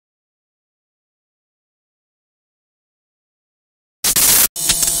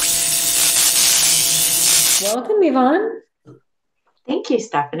Welcome, Yvonne. Thank you,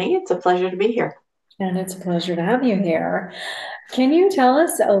 Stephanie. It's a pleasure to be here. And it's a pleasure to have you here. Can you tell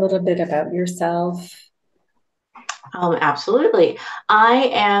us a little bit about yourself? Absolutely. I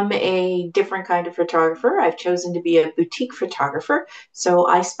am a different kind of photographer. I've chosen to be a boutique photographer. So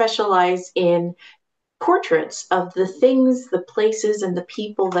I specialize in portraits of the things, the places, and the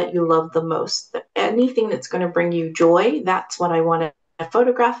people that you love the most. Anything that's going to bring you joy, that's what I want to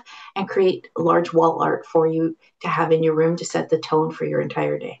photograph and create large wall art for you to have in your room to set the tone for your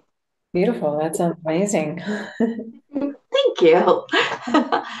entire day. Beautiful. That sounds amazing. Thank you.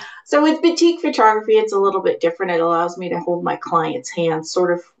 So with boutique photography, it's a little bit different. It allows me to hold my client's hand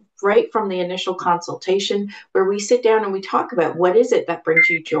sort of right from the initial consultation where we sit down and we talk about what is it that brings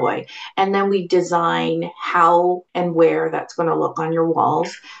you joy. And then we design how and where that's going to look on your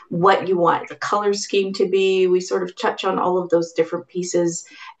walls, what you want the color scheme to be. We sort of touch on all of those different pieces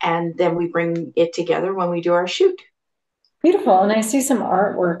and then we bring it together when we do our shoot. Beautiful. And I see some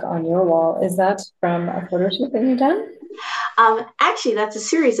artwork on your wall. Is that from a photo shoot that you've done? Actually, that's a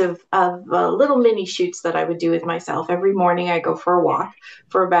series of little mini shoots that I would do with myself. Every morning, I go for a walk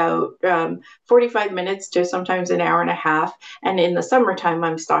for about 45 minutes to sometimes an hour and a half. And in the summertime,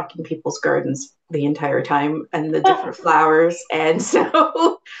 I'm stocking people's gardens the entire time and the different flowers. And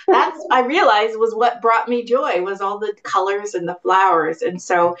so that's, I realized, was what brought me joy was all the colors and the flowers. And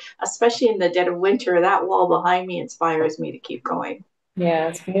so, especially in the dead of winter, that wall behind me inspires me to keep going. Yeah,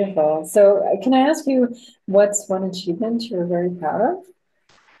 it's beautiful. So, can I ask you what's one achievement you're very proud of?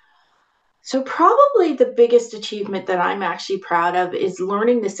 So, probably the biggest achievement that I'm actually proud of is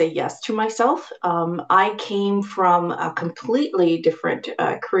learning to say yes to myself. I came from a completely different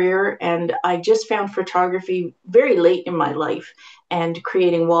career, and I just found photography very late in my life and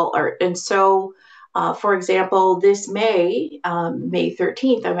creating wall art. And so, for example, this May, May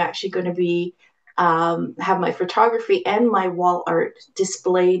 13th, I'm actually going to be have my photography and my wall art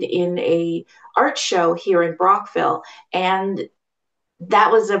displayed in a art show here in Brockville. And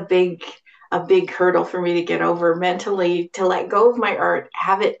that was a big hurdle for me to get over mentally, to let go of my art,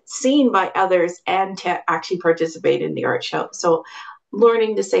 have it seen by others, and to actually participate in the art show. So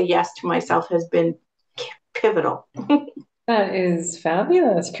learning to say yes to myself has been pivotal. That is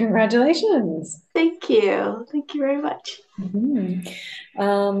fabulous. Congratulations. Thank you. Thank you very much. Mhm.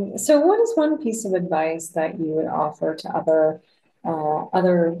 So what is one piece of advice that you would offer to other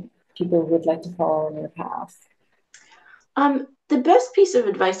people who would like to follow in your path? The best piece of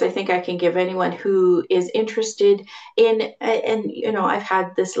advice I think I can give anyone who is interested in, and I've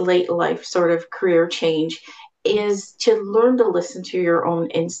had this late life sort of career change, is to learn to listen to your own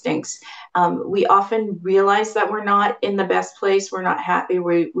instincts. We often realize that we're not in the best place, we're not happy,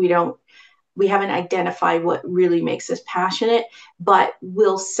 we haven't identified what really makes us passionate, but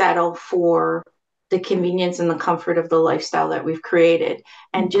we'll settle for the convenience and the comfort of the lifestyle that we've created.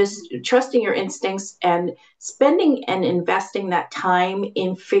 And just trusting your instincts and spending and investing that time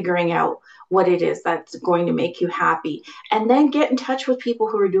in figuring out what it is that's going to make you happy. And then get in touch with people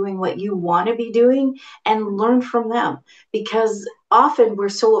who are doing what you want to be doing and learn from them. Because often we're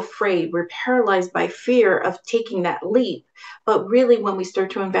so afraid, we're paralyzed by fear of taking that leap, but really, when we start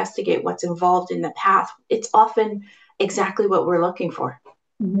to investigate what's involved in the path, it's often exactly what we're looking for.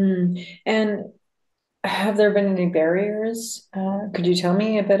 Mhm. And have there been any barriers? Could you tell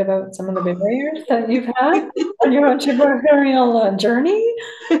me a bit about some of the barriers that you've had on your entrepreneurial journey?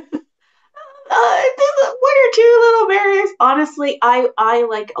 There's one or two little barriers. Honestly, I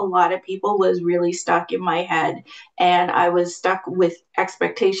like a lot of people was really stuck in my head, and I was stuck with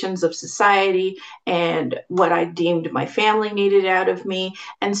expectations of society and what I deemed my family needed out of me,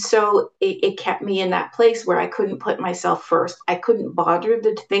 and so it kept me in that place where I couldn't put myself first. I couldn't bother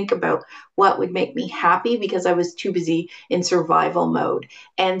to think about what would make me happy because I was too busy in survival mode,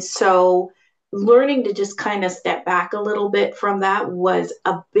 and so learning to just kind of step back a little bit from that was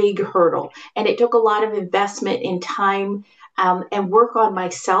a big hurdle. And it took a lot of investment in time and work on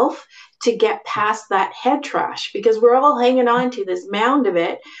myself to get past that head trash because we're all hanging on to this mound of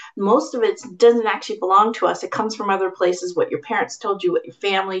it. Most of it doesn't actually belong to us. It comes from other places, what your parents told you, what your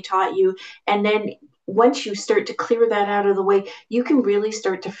family taught you. And then once you start to clear that out of the way, you can really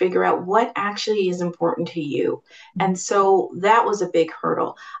start to figure out what actually is important to you. And so that was a big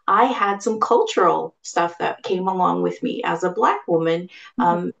hurdle. I had some cultural stuff that came along with me as a Black woman,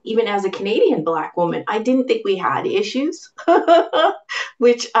 even as a Canadian Black woman. I didn't think we had issues,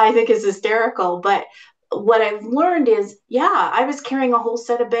 which I think is hysterical. But what I've learned is, yeah, I was carrying a whole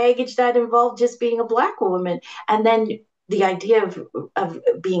set of baggage that involved just being a Black woman. And then the idea of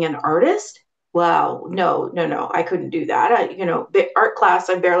being an artist, wow, no, no, no, I couldn't do that. Art class,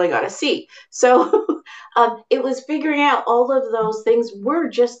 I barely got a C. So it was figuring out all of those things were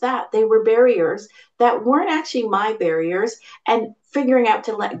just that. They were barriers that weren't actually my barriers, and figuring out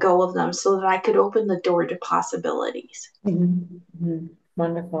to let go of them so that I could open the door to possibilities. Mhm. Mhm.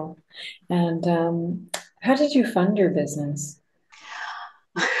 Wonderful. And how did you fund your business?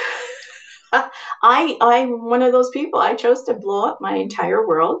 I'm one of those people. I chose to blow up my entire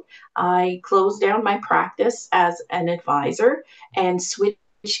world. I closed down my practice as an advisor and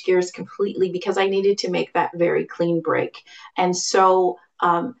switched gears completely because I needed to make that very clean break. And so,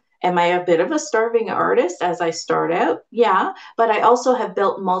 am I a bit of a starving artist as I start out? Yeah, but I also have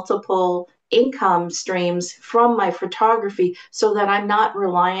built multiple income streams from my photography so that I'm not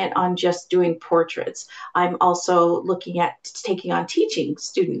reliant on just doing portraits. I'm also looking at taking on teaching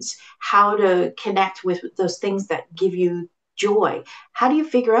students how to connect with those things that give you joy. How do you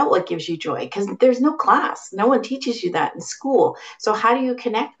figure out what gives you joy? Because there's no class. No one teaches you that in school. So how do you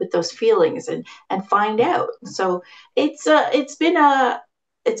connect with those feelings and find out? So it's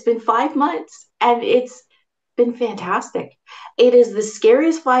been 5 months and it's been fantastic. It is the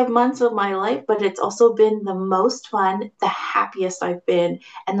scariest 5 months of my life, but it's also been the most fun, the happiest I've been,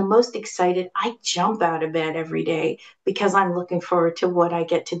 and the most excited. I jump out of bed every day because I'm looking forward to what I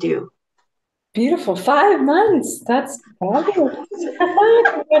get to do. Beautiful. 5 months. That's Five fabulous. months.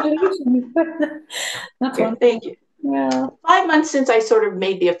 Congratulations. That's Okay, wonderful. thank you. Yeah. 5 months since I sort of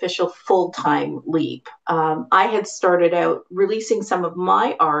made the official full time leap. I had started out releasing some of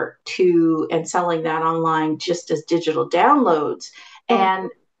my art to and selling that online just as digital downloads Oh,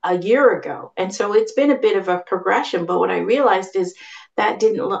 and a year ago. And so it's been a bit of a progression. But what I realized is that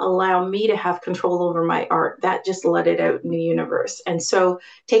didn't allow me to have control over my art. That just let it out in the universe. And so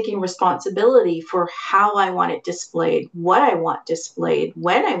taking responsibility for how I want it displayed, what I want displayed,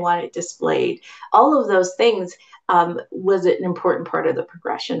 when I want it displayed, all of those things was an important part of the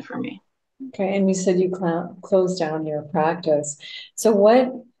progression for me. okay. And you said you closed down your practice. So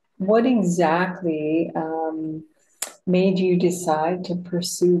what exactly made you decide to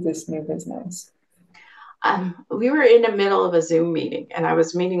pursue this new business? We were in the middle of a Zoom meeting, and I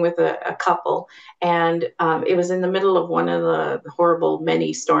was meeting with a couple, and it was in the middle of one of the horrible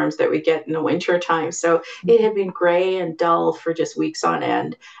many storms that we get in the winter time. So it had been gray and dull for just weeks on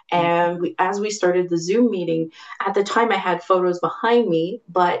end. And as we started the Zoom meeting, at the time I had photos behind me,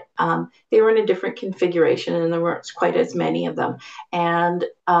 but they were in a different configuration, and there weren't quite as many of them. And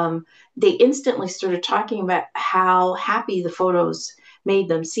they instantly started talking about how happy the photos made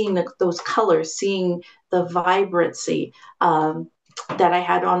them, seeing those colors, seeing the vibrancy that I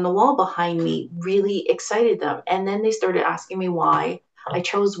had on the wall behind me really excited them. And then they started asking me why I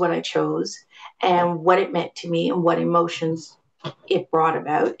chose what I chose and what it meant to me and what emotions it brought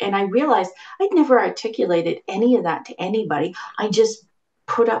about. And I realized I'd never articulated any of that to anybody. I just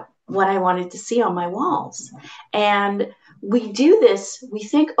put up what I wanted to see on my walls. And we do this, we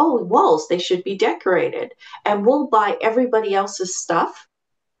think, oh, walls, they should be decorated. And we'll buy everybody else's stuff,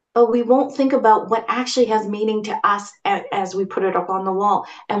 but we won't think about what actually has meaning to us as we put it up on the wall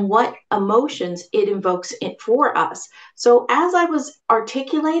and what emotions it invokes it for us. So as I was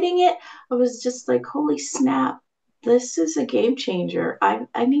articulating it, I was just like, holy snap, this is a game changer.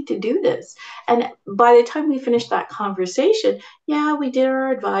 I need to do this. And by the time we finished that conversation, yeah, we did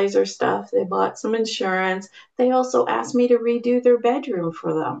our advisor stuff. They bought some insurance. They also asked me to redo their bedroom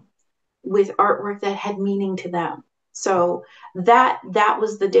for them with artwork that had meaning to them. So that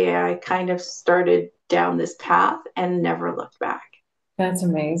was the day I kind of started down this path and never looked back. That's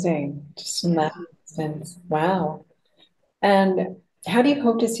amazing. Just in that Yeah. instance. Wow. And how do you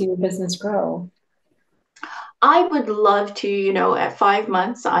hope to see your business grow? I would love to, at 5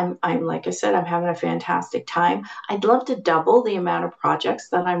 months, I'm like I said, I'm having a fantastic time. I'd love to double the amount of projects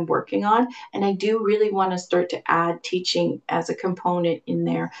that I'm working on. And I do really want to start to add teaching as a component in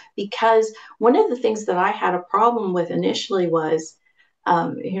there because one of the things that I had a problem with initially was,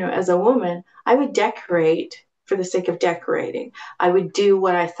 as a woman, I would decorate for the sake of decorating. I would do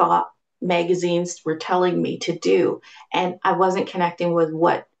what I thought magazines were telling me to do. And I wasn't connecting with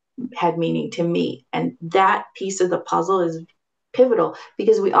what had meaning to me. And that piece of the puzzle is pivotal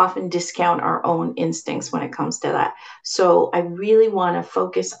because we often discount our own instincts when it comes to that. So I really want to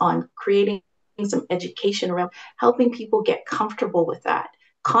focus on creating some education around helping people get comfortable with that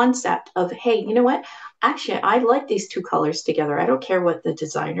concept of, hey, you know what? Actually, I like these two colors together. I don't care what the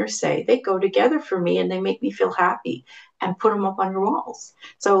designers say. They go together for me and they make me feel happy and put them up on your walls.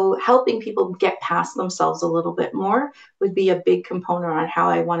 So helping people get past themselves a little bit more would be a big component on how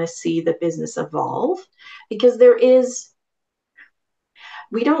I want to see the business evolve because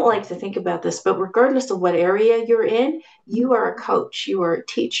we don't like to think about this, but regardless of what area you're in, you are a coach, you are a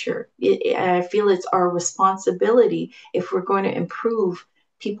teacher. I feel it's our responsibility if we're going to improve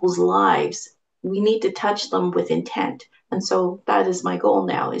people's lives. We need to touch them with intent. And so that is my goal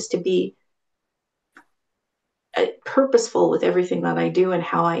now, is to be purposeful with everything that I do and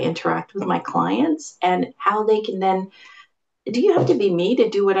how I interact with my clients and how they can then. Do you have to be me to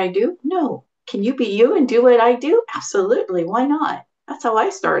do what I do? No. Can you be you and do what I do? Absolutely. Why not? That's how I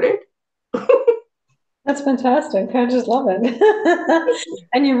started. That's fantastic. I just love it.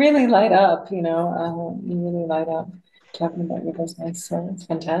 And you really light up, you really light up talking about your business. So it's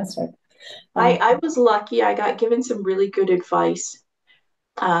fantastic. I, Um, I was lucky. I got given some really good advice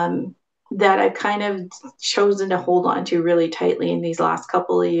um, that I've kind of chosen to hold on to really tightly in these last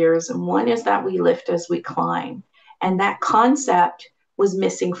couple of years. And one is that we lift as we climb. And that concept was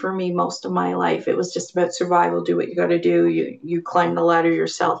missing for me most of my life. It was just about survival, do what you got to do. You climb the ladder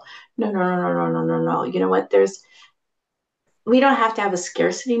yourself. No, no, no, no, no, no, no, no. You know what? We don't have to have a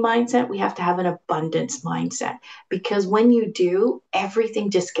scarcity mindset. We have to have an abundance mindset, because when you do, everything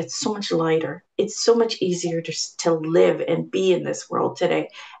just gets so much lighter. It's so much easier to live and be in this world today.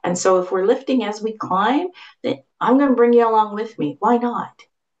 And so if we're lifting as we climb, then I'm going to bring you along with me. Why not?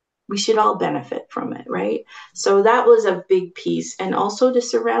 We should all benefit from it, right? So that was a big piece. And also to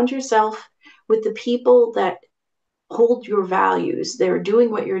surround yourself with the people that hold your values. They're doing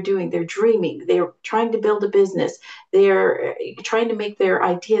what you're doing. They're dreaming. They're trying to build a business. They're trying to make their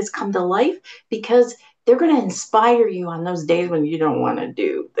ideas come to life, because they're going to inspire you on those days when you don't want to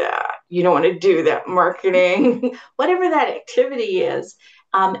do that. You don't want to do that marketing, whatever that activity is.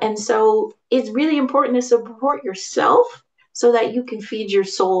 And so it's really important to support yourself so that you can feed your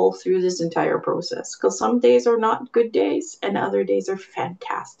soul through this entire process. Because some days are not good days and other days are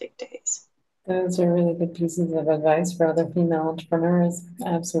fantastic days. those are really good pieces of advice for other female entrepreneurs.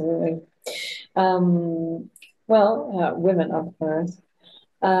 Absolutely. Um, women entrepreneurs.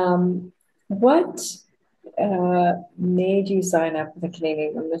 What made you sign up with the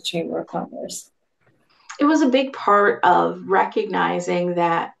Canadian Women's Chamber of Commerce? It was a big part of recognizing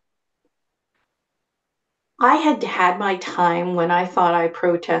that I had had my time when I thought I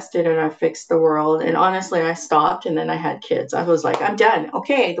protested and I fixed the world. And honestly, I stopped and then I had kids. I was like, I'm done.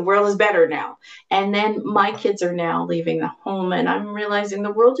 Okay, the world is better now. And then my kids are now leaving the home, and I'm realizing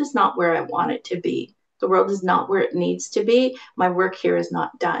the world is not where I want it to be. The world is not where it needs to be. My work here is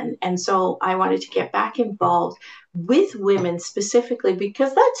not done. And so I wanted to get back involved with women specifically,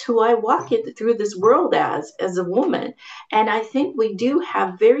 because that's who I walk it through this world as a woman. And I think we do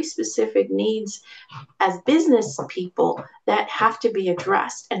have very specific needs as business people that have to be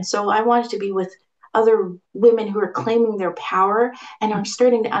addressed. And so I wanted to be with other women who are claiming their power and are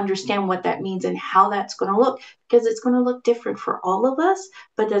starting to understand what that means and how that's going to look, because it's going to look different for all of us,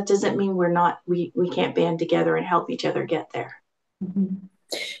 but that doesn't mean we can't band together and help each other get there. Mhm.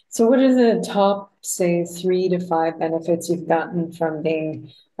 So, what are the top, say, 3 to 5 benefits you've gotten from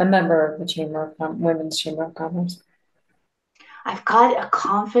being a member of the Women's Chamber of Commerce? I've got a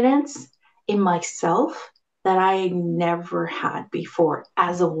confidence in myself that I never had before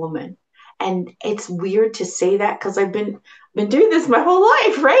as a woman. And it's weird to say that because I've been doing this my whole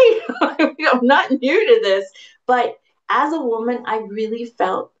life, right? I'm not new to this, but as a woman, I really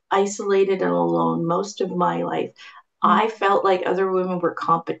felt isolated and alone most of my life. I felt like other women were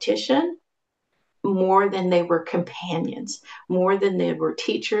competition more than they were companions, more than they were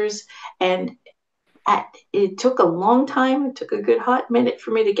teachers. And it took a long time. It took a good hot minute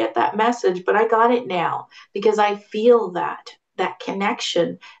for me to get that message, but I got it now because I feel that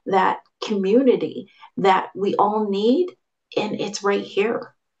connection, that community that we all need, and it's right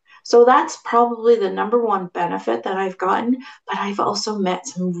here. So that's probably the number one benefit that I've gotten. But I've also met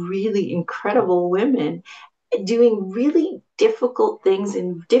some really incredible women doing really difficult things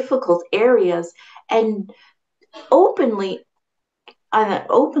in difficult areas, and openly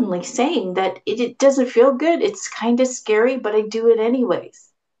openly saying that it doesn't feel good. It's kind of scary, but I do it anyways,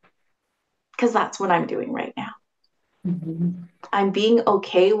 because that's what I'm doing right now. Mhm. I'm being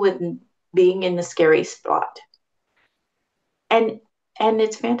okay with being in the scary spot. And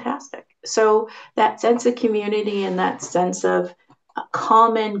it's fantastic. So that sense of community and that sense of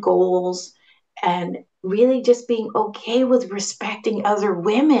common goals, and really just being okay with respecting other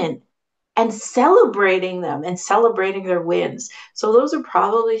women and celebrating them and celebrating their wins. So those are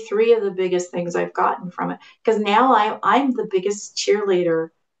probably three of the biggest things I've gotten from it. Because now I'm the biggest cheerleader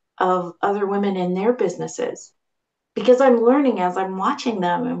of other women in their businesses, because I'm learning as I'm watching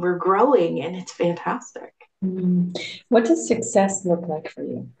them and we're growing, and it's fantastic. Mm. What does success look like for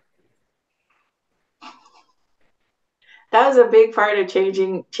you? that was a big part of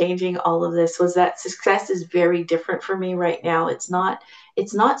changing all of this, was that success is very different for me right now. It's not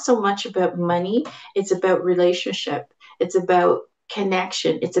so much about money, it's about relationship, it's about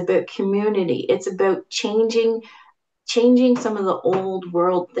connection, it's about community, it's about changing some of the old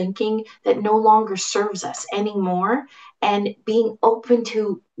world thinking that no longer serves us anymore, and being open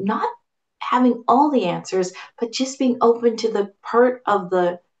to not having all the answers, but just being open to the part of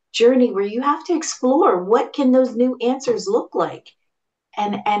the journey where you have to explore what can those new answers look like,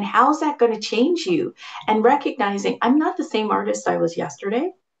 and how's that going to change you, and recognizing I'm not the same artist I was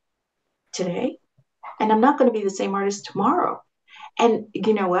yesterday, today, and I'm not going to be the same artist tomorrow. And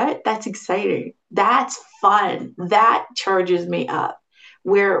you know what? That's exciting. That's fun. That charges me up.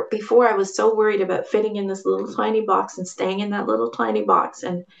 Where before I was so worried about fitting in this little tiny box and staying in that little tiny box.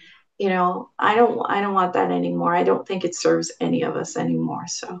 And I don't want that anymore. I don't think it serves any of us anymore.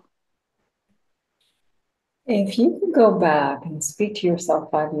 So If you could go back and speak to yourself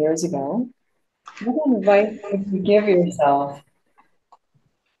 5 years ago, what advice would you give yourself?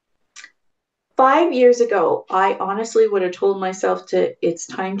 5 years ago, I honestly would have told myself it's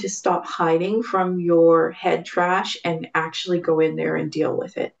time to stop hiding from your head trash and actually go in there and deal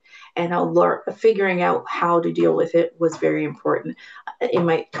with it. And figuring out how to deal with it was very important. In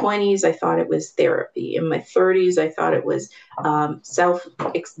my 20s, I thought it was therapy. In my 30s, I thought it was self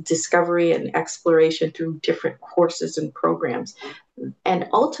discovery and exploration through different courses and programs. And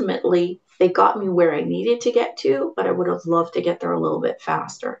ultimately, they got me where I needed to get to, but I would have loved to get there a little bit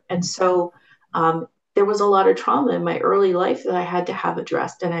faster. And so there was a lot of trauma in my early life that I had to have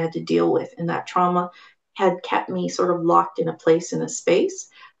addressed and I had to deal with. And that trauma had kept me sort of locked in a place, in a space.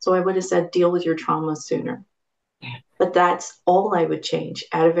 So I would have said, deal with your trauma sooner. But that's all I would change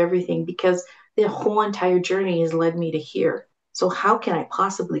out of everything, because the whole entire journey has led me to here. So how can I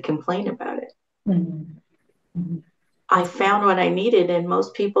possibly complain about it? Mhm. Mhm. I found what I needed, and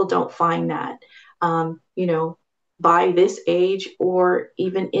most people don't find that, you know, by this age or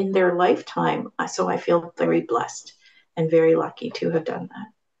even in their lifetime. So I feel very blessed and very lucky to have done that.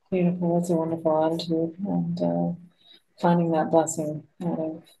 Beautiful. That's a wonderful attitude, and finding that blessing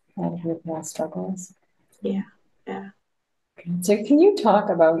out of your past struggles. Yeah, yeah, So, can you talk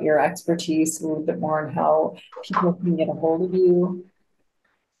about your expertise a little bit more and how people can get a hold of you?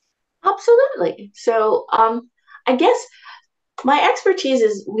 absolutely. So I guess my expertise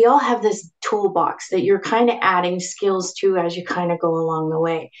is, we all have this toolbox that you're kind of adding skills to as you kind of go along the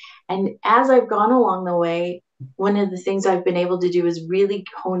way. And as I've gone along the way, one of the things I've been able to do is really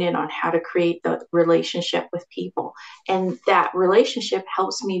hone in on how to create the relationship with people. And that relationship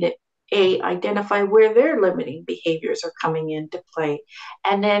helps me to identify where their limiting behaviors are coming into play,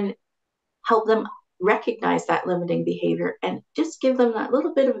 and then help them recognize that limiting behavior and just give them that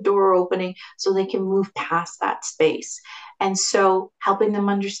little bit of door opening so they can move past that space. And so helping them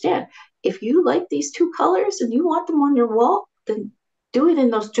understand, if you like these two colors and you want them on your wall, then do it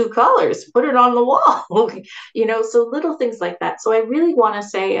in those two colors, put it on the wall. So little things like that. So I really want to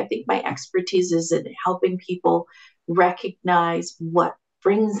say, I think my expertise is in helping people recognize what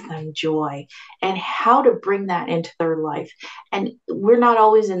brings them joy and how to bring that into their life. And we're not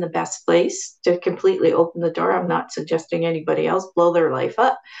always in the best place to completely open the door. I'm not suggesting anybody else blow their life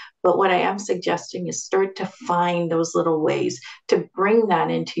up. But what I am suggesting is start to find those little ways to bring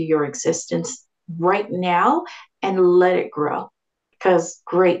that into your existence right now and let it grow, because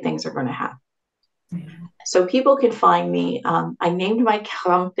great things are going to happen. So people can find me. I named my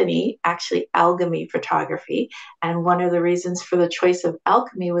company actually Alchemy Photography. And one of the reasons for the choice of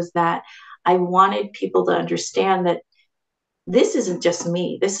alchemy was that I wanted people to understand that this isn't just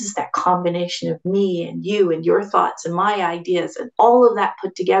me. This is that combination of me and you and your thoughts and my ideas and all of that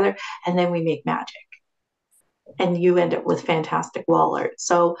put together. And then we make magic. And you end up with fantastic wall art.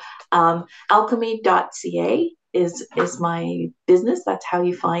 So alchemy.ca is my business. That's how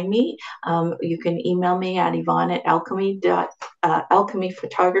you find me. You can email me at Yvonne at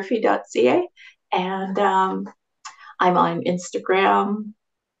alchemyphotography.ca. And I'm on Instagram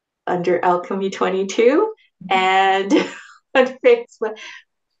under alchemy22, and on Facebook.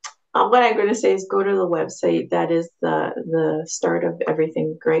 What I'm going to say is go to the website. That is the start of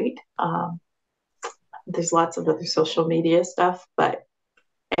everything great. There's lots of other social media stuff, but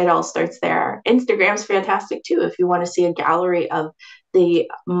it all starts there. Instagram's fantastic too. If you want to see a gallery of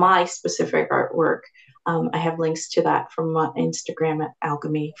my specific artwork, I have links to that from Instagram at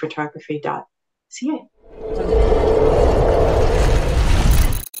alchemyphotography.ca.